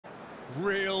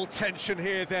Real tension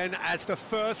here then as the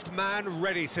first man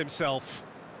readies himself.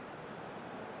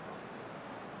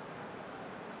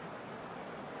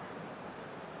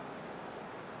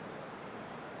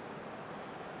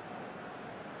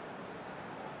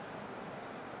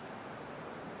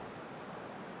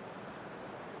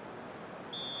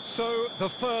 So, the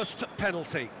first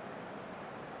penalty.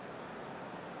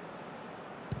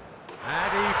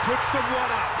 And he puts them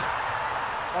one up.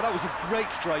 Oh, that was a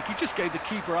great strike. He just gave the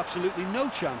keeper absolutely no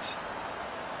chance.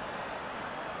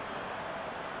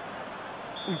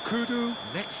 Nkudu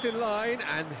next in line,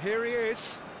 and here he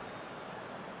is.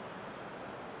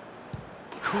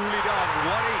 Coolly done,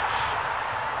 one each.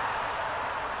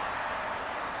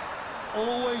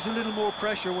 Always a little more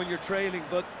pressure when you're trailing,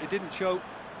 but it didn't show.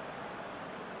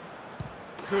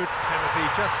 Good penalty,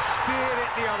 just steered it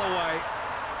the other way.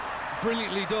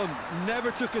 Brilliantly done. Never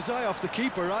took his eye off the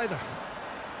keeper either.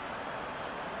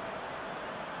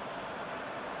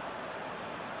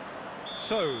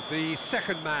 So, the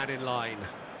second man in line.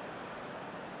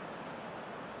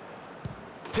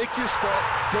 Pick your spot,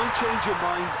 don't change your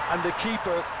mind, and the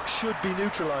keeper should be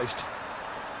neutralised.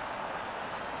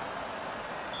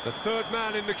 The third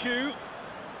man in the queue.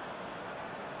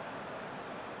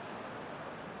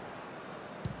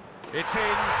 It's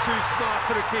in, too smart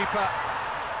for the keeper.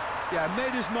 Yeah,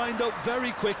 made his mind up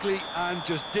very quickly and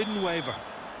just didn't waver.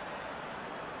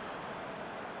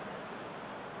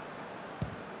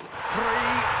 3-3.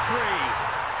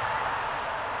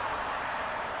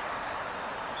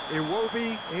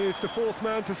 Iwobi is the fourth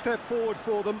man to step forward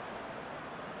for them.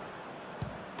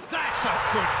 That's a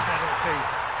good penalty.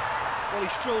 Well, he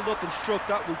strolled up and struck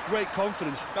that with great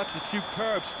confidence. That's a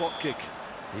superb spot kick.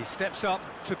 He steps up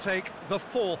to take the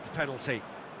fourth penalty.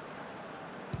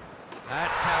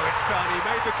 That's how it's done. He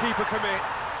made the keeper commit.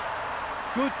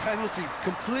 Good penalty.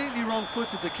 Completely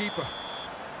wrong-footed the keeper.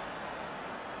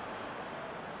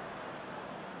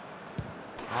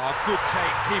 Oh, good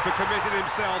take. Keeper committed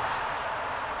himself.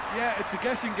 Yeah, it's a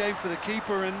guessing game for the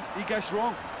keeper, and he guessed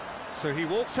wrong. So he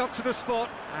walks up to the spot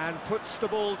and puts the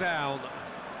ball down.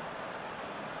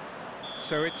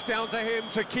 So it's down to him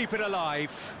to keep it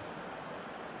alive.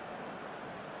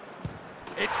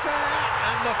 It's there,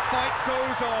 and the fight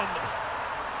goes on.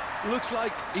 Looks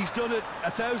like he's done it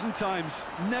 1,000 times.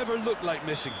 Never looked like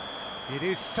missing. It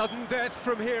is sudden death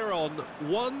from here on.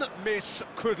 One miss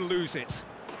could lose it.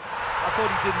 I thought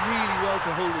he did really well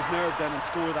to hold his nerve then and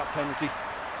score that penalty.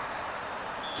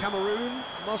 Cameroon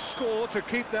must score to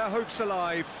keep their hopes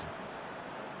alive.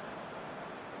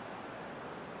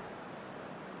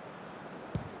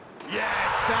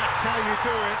 Yes, that's how you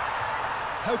do it.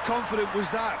 How confident was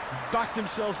that? Backed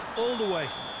himself all the way.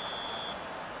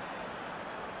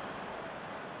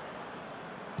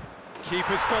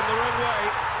 Keeper's gone the wrong way.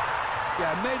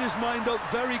 Yeah, made his mind up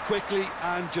very quickly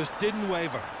and just didn't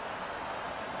waver.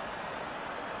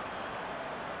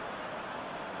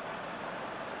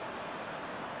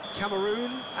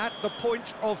 Cameroon at the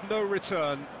point of no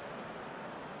return.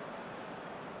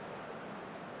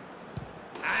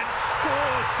 And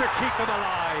scores to keep them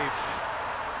alive.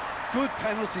 Good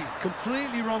penalty,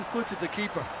 completely wrong-footed the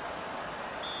keeper.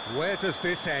 Where does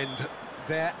this end?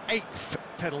 Their 8th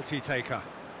penalty taker.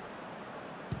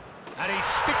 And he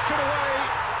sticks it away.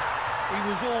 He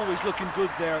was always looking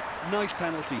good there. Nice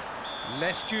penalty.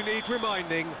 Lest you need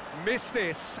reminding, miss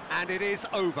this and it is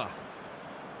over.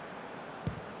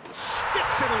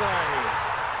 Sticks it away.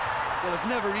 Well, it's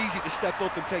never easy to step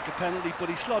up and take a penalty, but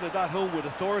he slotted that home with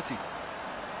authority.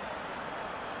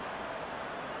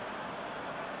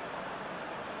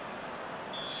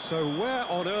 So where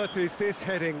on earth is this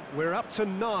heading? We're up to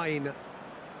 9.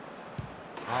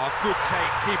 Oh, good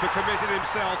take. Keeper committed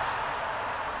himself.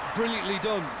 Brilliantly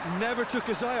done. Never took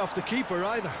his eye off the keeper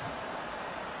either.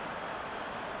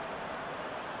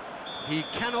 He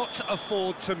cannot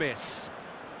afford to miss.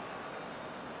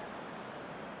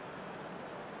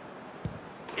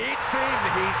 It's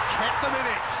in. He's kept them in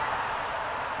it.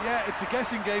 Yeah, it's a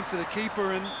guessing game for the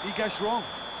keeper, and he guessed wrong.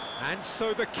 And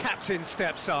so the captain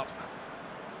steps up.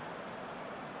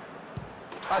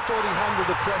 I thought he handled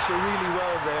the pressure really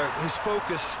well there. His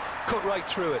focus cut right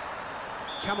through it.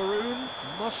 Cameroon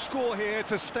must score here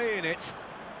to stay in it.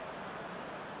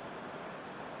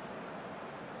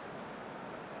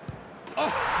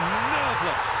 Oh,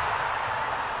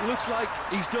 nerveless. Looks like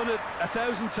he's done it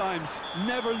 1,000 times.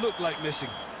 Never looked like missing.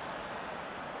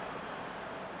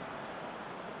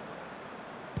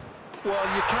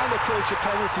 Well, you can't approach a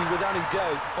penalty with any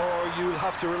doubt, or you'll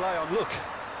have to rely on luck.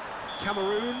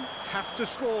 Cameroon have to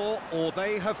score, or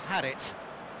they have had it.